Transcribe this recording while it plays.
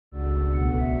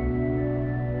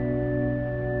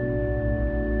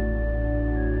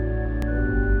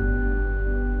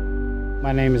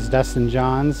My name is Dustin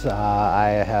Johns. I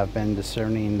have been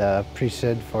discerning the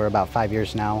priesthood for about 5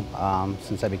 years now,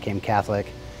 since I became Catholic.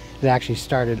 It actually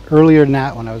started earlier than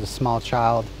that when I was a small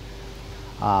child.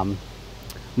 My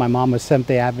mom was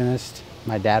Seventh-day Adventist,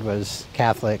 my dad was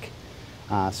Catholic,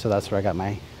 so that's where I got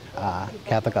my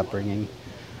Catholic upbringing.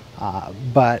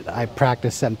 But I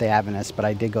practiced Seventh-day Adventist, but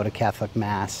I did go to Catholic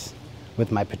Mass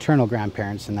with my paternal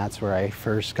grandparents, and that's where I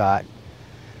first got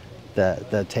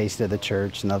the taste of the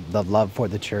church and the love for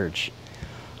the church.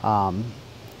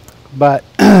 But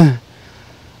I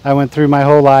went through my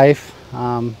whole life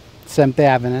Seventh-day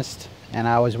Adventist, and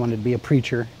I always wanted to be a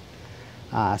preacher.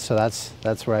 So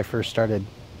that's where I first started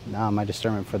my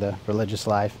discernment for the religious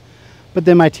life. But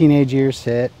then my teenage years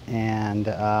hit, and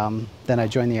then I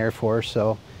joined the Air Force,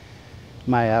 so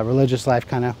my religious life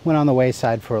kind of went on the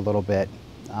wayside for a little bit.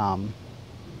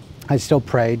 I still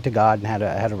prayed to God and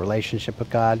had a relationship with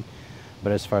God,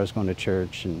 but as far as going to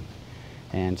church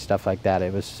and stuff like that,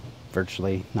 it was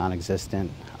virtually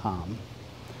non-existent.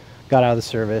 Got out of the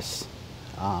service,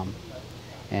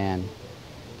 and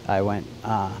I went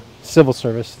civil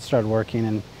service, started working,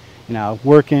 and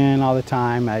working all the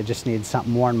time. I just needed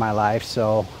something more in my life.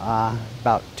 So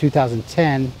about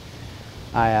 2010,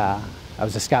 I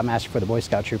was a scoutmaster for the Boy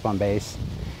Scout troop on base,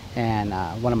 and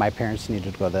one of my parents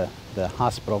needed to go to the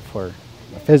hospital for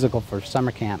a physical for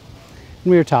summer camp. And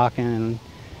we were talking, and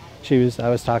I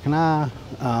was talking, I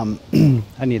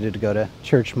needed to go to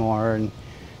church more, and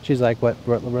she's like, what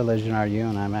religion are you?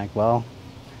 And I'm like, well,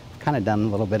 I've kind of done a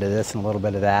little bit of this and a little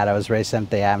bit of that. I was raised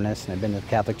Seventh-day Adventist, and I've been to the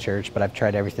Catholic Church, but I've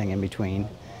tried everything in between.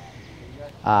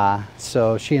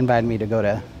 So she invited me to go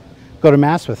to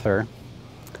Mass with her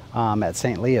at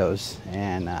St. Leo's,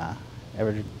 and I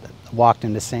walked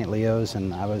into St. Leo's,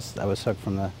 and I was hooked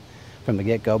from the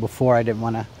get-go. Before, I didn't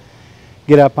want to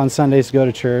get up on Sundays to go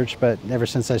to church, but ever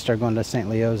since I started going to St.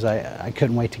 Leo's, I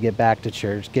couldn't wait to get back to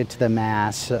church, get to the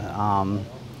Mass. I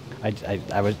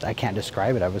can't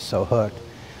describe it. I was so hooked.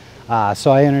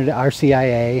 So I entered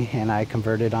RCIA, and I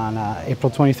converted on April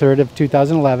 23rd of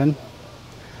 2011.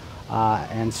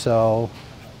 And so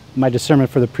my discernment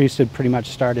for the priesthood pretty much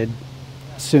started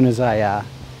as soon as I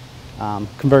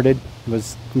converted,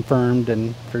 was confirmed,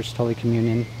 and First Holy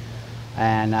Communion.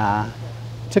 And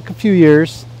took a few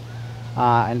years.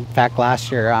 In fact,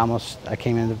 last year I was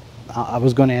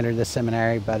going to enter the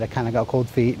seminary, but I kind of got cold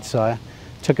feet, so I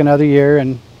took another year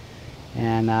and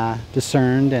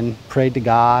discerned and prayed to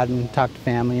God and talked to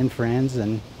family and friends,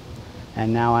 and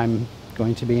now I'm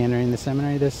going to be entering the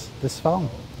seminary this fall,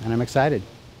 and I'm excited.